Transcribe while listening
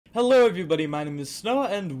Hello everybody, my name is Snow,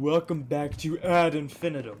 and welcome back to Ad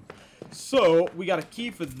Infinitum. So, we got a key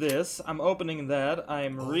for this. I'm opening that.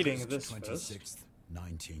 I'm reading this August first. 26th,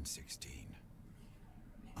 1916.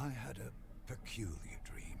 I had a peculiar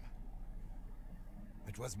dream.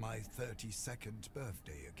 It was my 32nd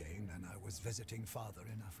birthday again, and I was visiting Father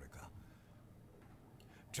in Africa.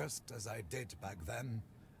 Just as I did back then,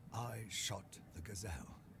 I shot the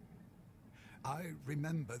gazelle. I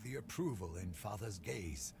remember the approval in Father's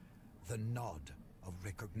gaze, the nod of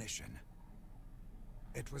recognition.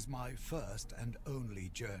 It was my first and only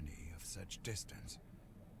journey of such distance.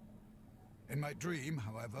 In my dream,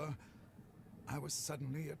 however, I was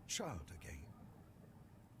suddenly a child again.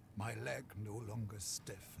 My leg no longer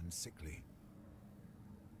stiff and sickly.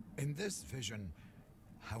 In this vision,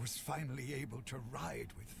 I was finally able to ride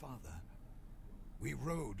with Father. We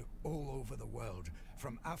rode all over the world,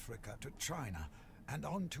 from Africa to China, and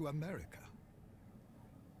on to America.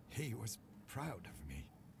 He was proud of me.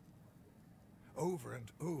 Over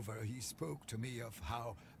and over he spoke to me of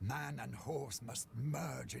how man and horse must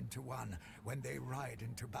merge into one when they ride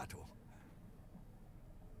into battle.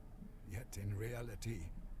 Yet in reality,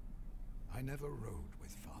 I never rode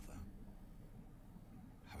with Father.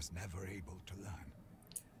 I was never able to learn.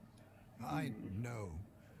 I know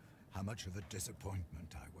how much of a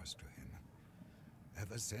disappointment I was to him,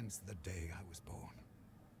 ever since the day I was born.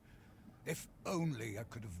 If only I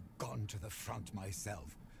could have gone to the front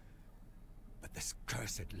myself, but this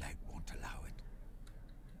cursed leg won't allow it.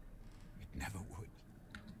 It never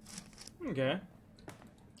would. Okay.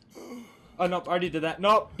 Oh, nope, I already did that.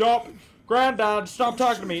 Nope, nope! Granddad, stop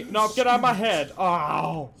talking to me! Nope, get out of my head!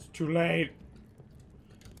 Oh, it's too late.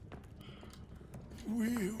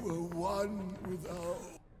 We were one with our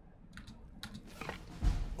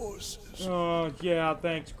horses. Oh, yeah,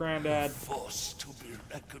 thanks, Granddad. Force to be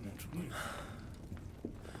reckoned with.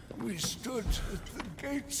 We stood at the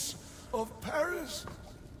gates of Paris.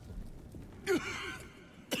 Can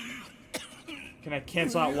I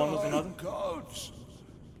cancel out one with another? Gods.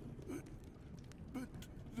 But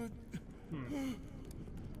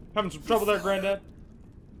Having some trouble there, Granddad?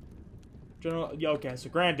 General, yeah, okay, so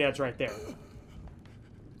Granddad's right there.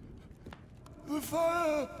 the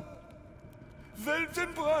fire.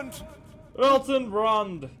 Weltenbrand.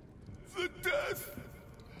 Weltenbrand! The death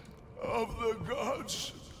of the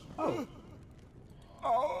gods. Oh,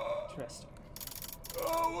 Our interesting.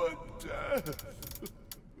 death.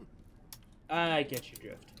 I get your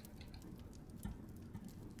drift.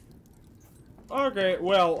 Okay,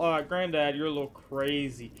 well, Granddad, you're a little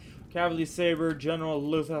crazy. Cavalry Saber, General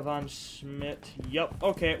Luther von Schmidt. Yup.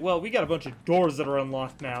 Okay, well, we got a bunch of doors that are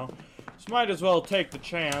unlocked now. So might as well take the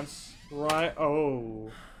chance, right?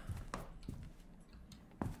 Oh.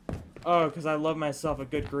 Oh, because I love myself a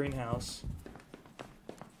good greenhouse.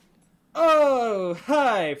 Oh,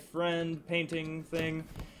 hi, friend painting thing.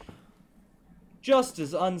 Just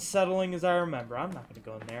as unsettling as I remember. I'm not going to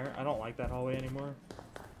go in there. I don't like that hallway anymore.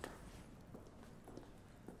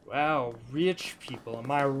 Wow, rich people.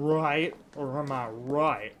 Am I right? Or am I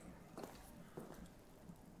right?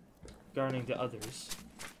 Regarding to others.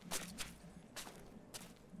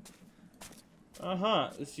 Uh-huh.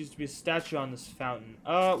 This used to be a statue on this fountain.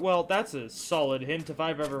 Well, that's a solid hint if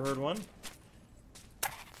I've ever heard one.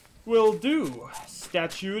 Will do.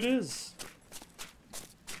 Statue it is.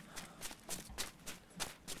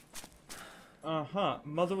 Uh-huh.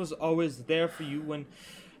 Mother was always there for you when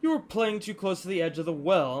you were playing too close to the edge of the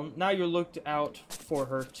well. Now you're looked out for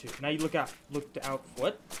her too. Now you looked out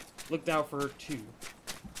what? Looked out for her too.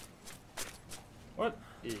 What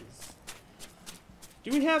is?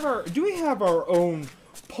 Do we have our own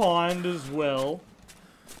pond as well?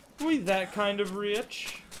 Are we that kind of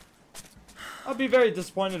rich? I'll be very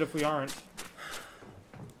disappointed if we aren't.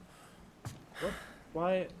 What?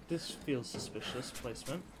 Why? This feels suspicious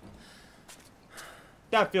placement.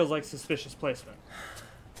 That feels like suspicious placement.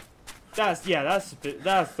 That's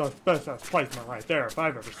the best placement right there if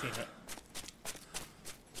I've ever seen it.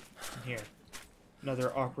 And here,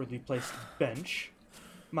 another awkwardly placed bench.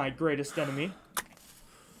 My greatest enemy.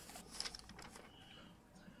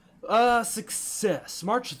 Success.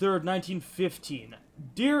 March 3rd, 1915.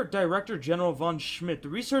 Dear Director General von Schmidt, the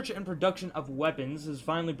research and production of weapons has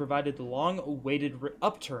finally provided the long-awaited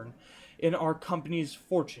upturn in our company's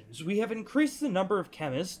fortunes. We have increased the number of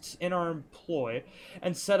chemists in our employ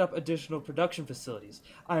and set up additional production facilities.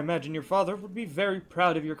 I imagine your father would be very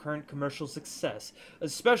proud of your current commercial success,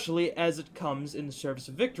 especially as it comes in the service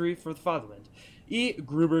of victory for the fatherland. E.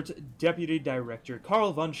 Grubert, Deputy Director,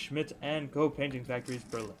 Karl von Schmidt and Co. Painting Factories,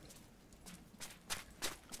 Berlin.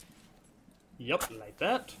 Yep, like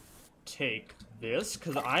that. Take this,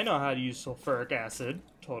 because I know how to use sulfuric acid.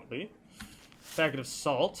 Totally. Packet of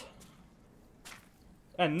salt.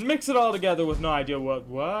 And mix it all together with no idea what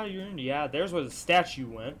you're in. Yeah, there's where the statue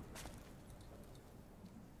went.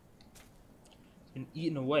 And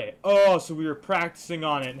eaten away. Oh, so we were practicing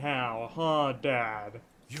on it now, huh, Dad?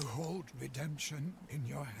 You hold redemption in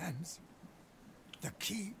your hands. The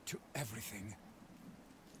key to everything.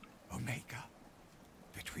 Omega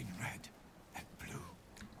between red and blue.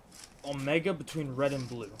 Omega between red and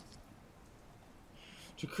blue.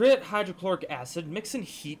 To create hydrochloric acid, mix and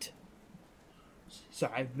heat.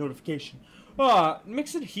 Sorry, I have notification.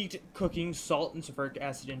 Mix and heat cooking salt and sulfuric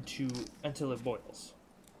acid until it boils.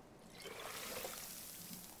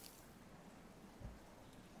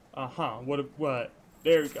 What?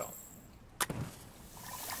 There we go.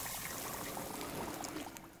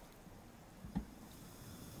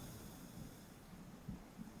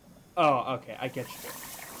 Oh, okay, I get you.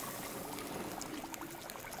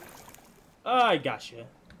 I gotcha.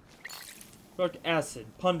 Sulfuric acid,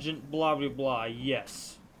 pungent, blah blah blah,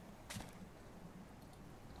 yes.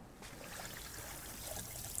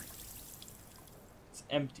 It's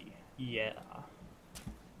empty, yeah.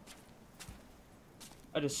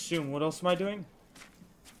 I'd assume, what else am I doing?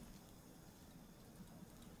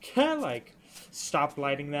 Can I, like, stop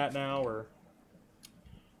lighting that now, or...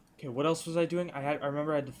 Okay, what else was I doing? I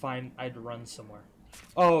remember I had to run somewhere.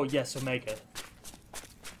 Oh, yes, Omega.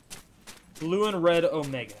 Blue and red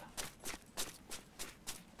Omega.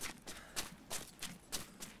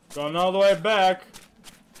 Going all the way back.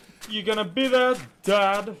 You gonna be there,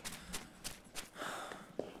 Dad?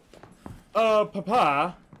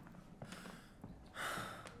 Papa?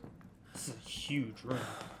 This is a huge room.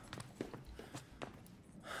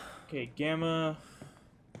 Okay, Gamma.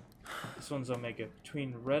 This one's Omega.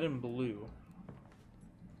 Between red and blue.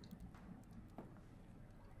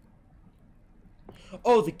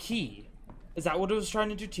 Oh, the key. Is that what it was trying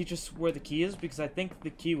to do? Teach us where the key is? Because I think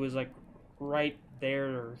the key was, like, right there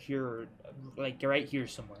or here, or, like, right here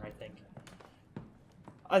somewhere, I think.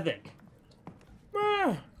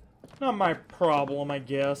 Not my problem, I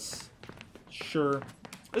guess. Sure.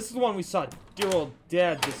 This is the one we saw dear old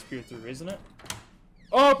Dad disappear through, isn't it?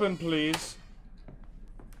 Open, please.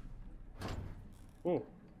 Oh.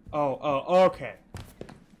 Oh, okay.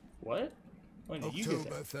 What? When did you get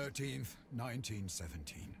October that? 13th,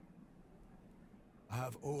 1917. I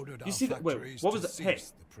have ordered You our see that? Wait, factories what was to it? Hey.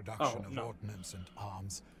 cease the production of no. ordnance and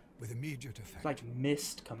arms with immediate effect. It's like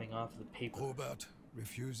mist coming off the paper. Robert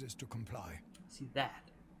refuses to comply. See that?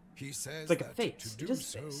 He says like a that face. to It do is a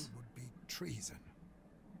so face. would be treason.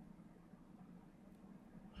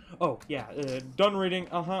 Oh, yeah. Done reading.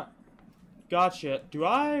 Gotcha. Do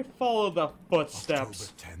I follow the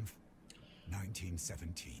footsteps? October 10th,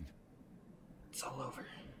 1917. It's all over.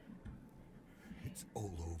 It's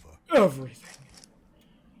all over. Everything.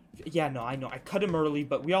 Yeah, no, I know. I cut him early,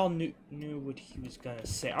 but we all knew what he was gonna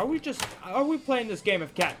say. Are we playing this game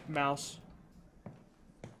of cat and mouse?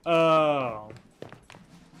 Oh.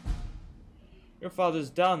 Your father's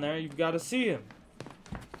down there. You've got to see him.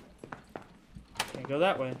 Can't go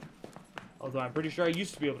that way. Although I'm pretty sure I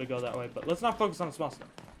used to be able to go that way, but let's not focus on the small stuff.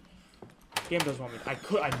 Game doesn't want me. I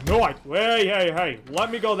know I could. Hey,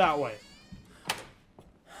 let me go that way.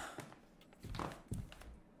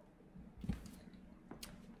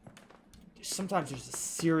 Sometimes there's a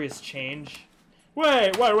serious change.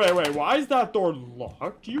 Wait. Why is that door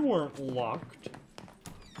locked? You weren't locked.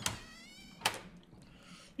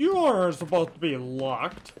 You weren't supposed to be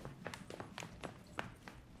locked.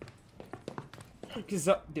 Because,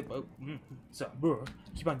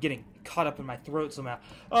 keep on getting caught up in my throat somehow.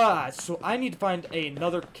 So I need to find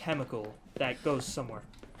another chemical that goes somewhere.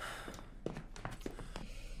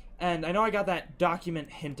 And I know I got that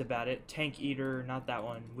document hint about it. Tank Eater, not that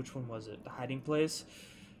one. Which one was it? The hiding place?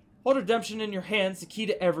 Hold redemption in your hands, the key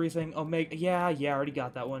to everything. Omega, yeah, I already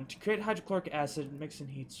got that one. To create hydrochloric acid, mix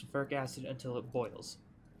and heat sulfuric acid until it boils.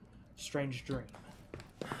 Strange dream.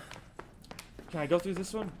 Can I go through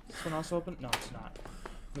this one? This one also open? No, it's not.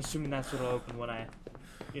 I'm assuming that's what'll open when I,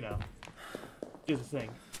 do the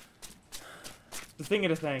thing. The thing of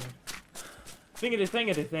the thing. Thing of the thing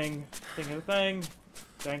of the thing. Thing of the thing.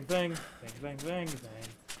 Thing.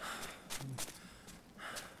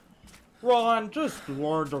 Run, just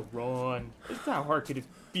learn to run. It's not hard could it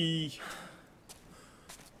be?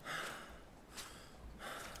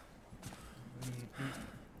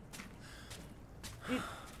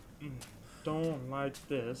 Don't like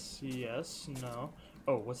this. Yes, no.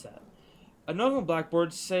 Oh, what's that? A note on the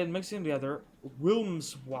blackboard said mixing together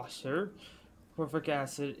Wilmswasser, sulfuric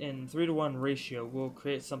acid in 3-to-1 ratio will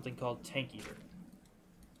create something called Tank Eater.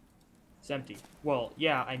 It's empty. Well,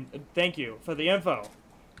 yeah, thank you for the info.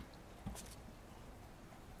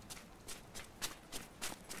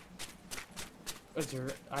 Is there,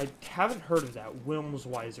 I haven't heard of that.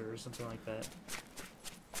 Wilmsweiser or something like that.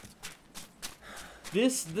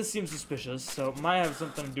 This seems suspicious, so it might have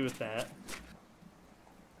something to do with that.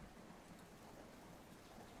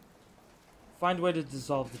 Find a way to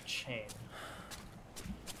dissolve the chain.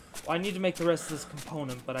 Well, I need to make the rest of this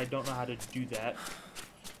component, but I don't know how to do that.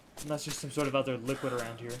 Unless there's some sort of other liquid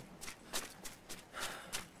around here.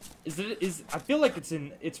 I feel like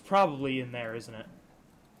it's probably in there, isn't it?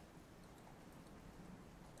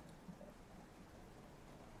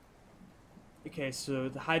 Okay, so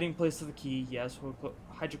the hiding place of the key, yes, we'll put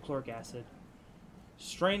hydrochloric acid.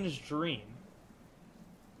 Strange dream.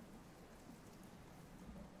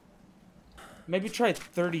 Maybe try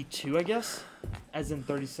 32, I guess? As in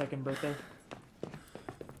 32nd birthday.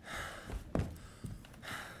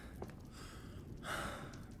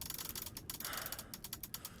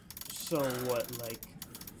 So what, like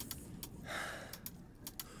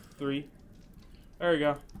 3? There we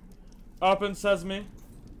go. Open sesame.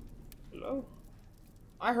 Hello?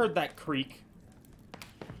 I heard that creak.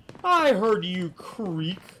 I heard you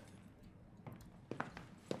creak.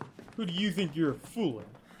 Who do you think you're fooling?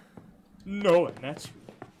 No, and that's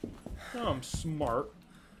who. I'm smart.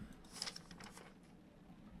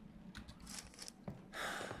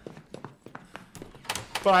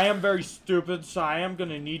 But I am very stupid, so I am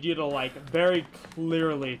gonna need you to, like, very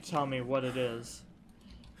clearly tell me what it is.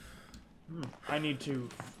 I need to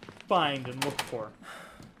find and look for.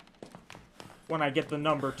 When I get the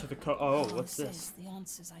number to the code. Oh, what's this? The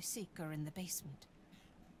answers I seek are in the basement.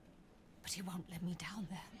 But he won't let me down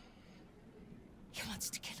there. He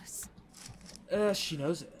wants to kill us. She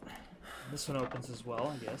knows it. This one opens as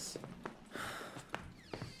well, I guess.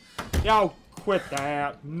 Yo, quit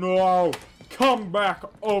that. No! Come back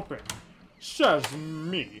open! Says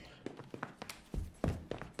me.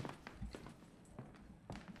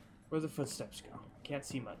 Where the footsteps go? Can't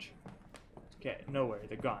see much. Okay, nowhere.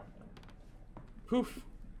 They're gone. Poof.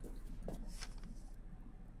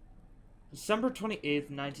 December 28th,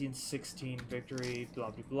 1916. Victory.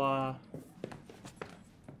 Blah, blah, blah.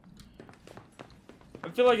 I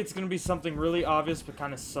feel like it's gonna be something really obvious but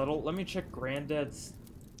kind of subtle. Let me check Granddad's.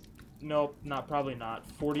 Nope, probably not.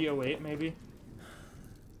 4008 maybe.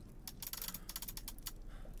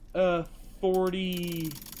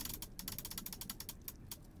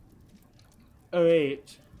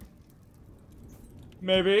 4008.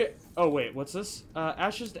 Maybe. Oh wait, what's this?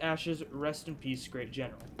 Ashes to ashes, rest in peace, great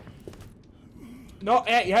general. No,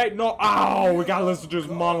 hey, no. Ow, we gotta listen to his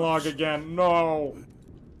monologue again. No.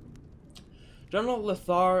 General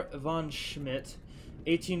Lothar von Schmidt,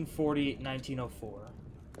 1840-1904.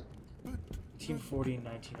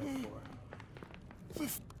 1840-1904.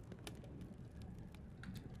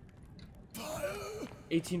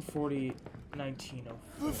 1840-1904.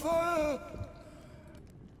 The fire!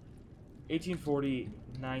 1840-1904.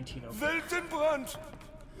 Weltenbrand!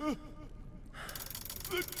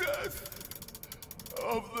 The death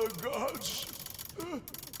of the gods!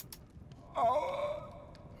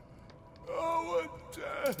 Our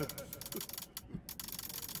death!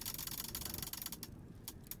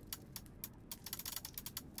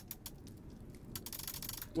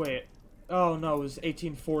 Wait. Oh no, it was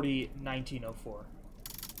 1840-1904.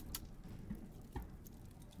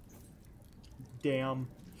 Damn.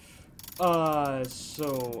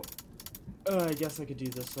 So... I guess I could do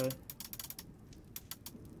this way.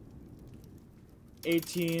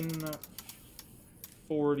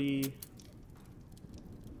 1840...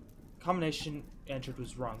 Combination entered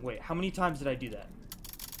was wrong. Wait, how many times did I do that?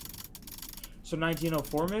 So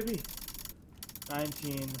 1904 maybe?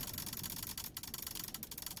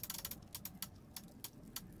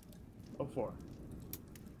 1904.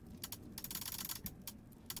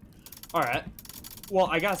 Alright. Well,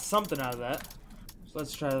 I got something out of that. So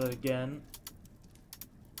let's try that again.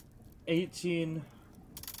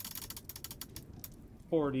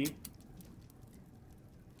 1840.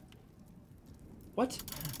 What?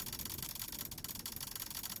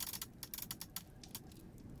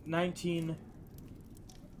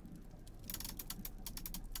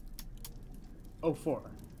 1904.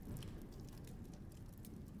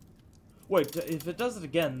 Wait, if it does it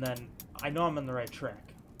again, then I know I'm on the right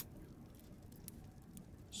track.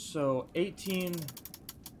 So,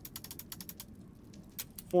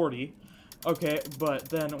 1840. Okay, but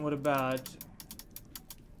then what about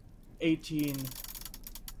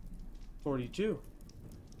 1842?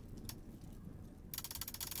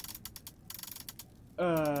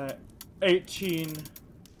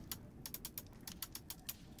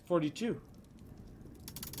 1843. 42.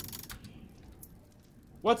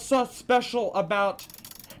 What's so special about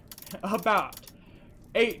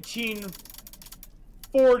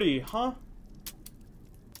 1840, huh?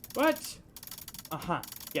 What? Uh-huh.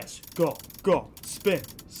 Yes. Go. Go. Spin.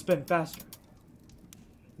 Spin faster.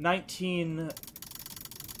 19...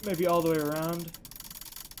 Maybe all the way around.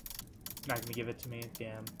 Not gonna give it to me.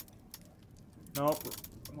 Damn. Nope.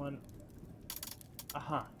 One.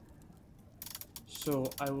 Uh-huh. So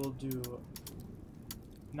I will do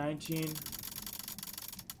 19.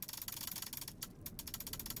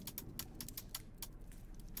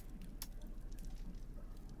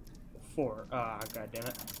 Four. Ah, god damn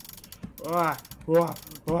it. All the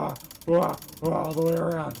way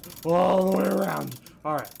around. All the way around.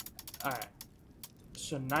 Alright. Alright.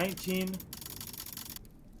 So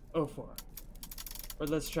 1904. Or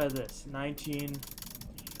let's try this. 19.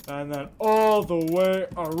 And then all the way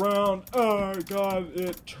around. Oh god,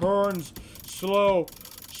 it turns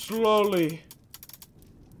slowly.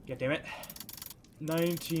 God damn it.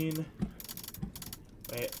 19.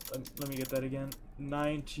 Wait, let me get that again.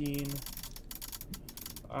 19.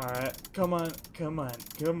 Alright, come on.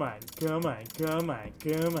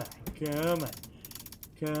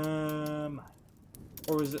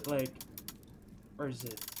 Or is it like, or is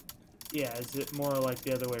it, yeah, is it more like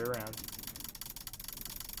the other way around?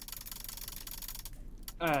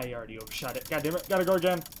 Ah, you already overshot it. God damn it, gotta go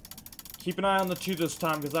again. Keep an eye on the 2 this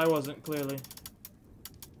time, because I wasn't clearly.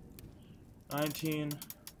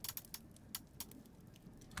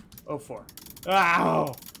 1904.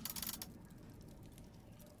 Ow!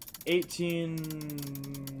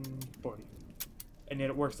 1840. And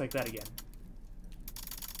then it works like that again.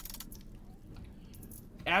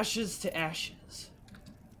 Ashes to ashes.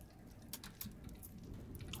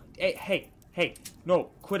 Hey,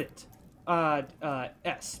 no, quit it.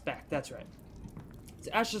 S, back, that's right. It's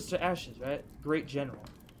ashes to ashes, right? Great General.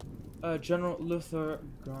 General Luther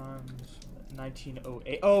Grams,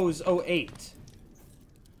 1908. Oh, it was 08.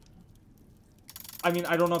 I mean,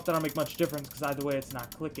 I don't know if that'll make much difference, because either way it's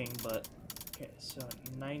not clicking, but... Okay, so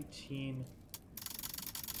 19...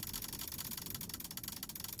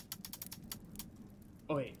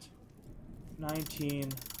 08.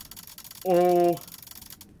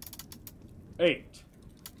 1908.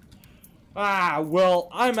 Ah, well,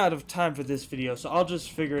 I'm out of time for this video, so I'll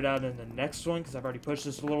just figure it out in the next one, because I've already pushed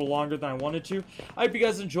this a little longer than I wanted to. I hope you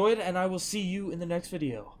guys enjoyed, and I will see you in the next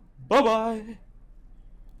video. Bye-bye!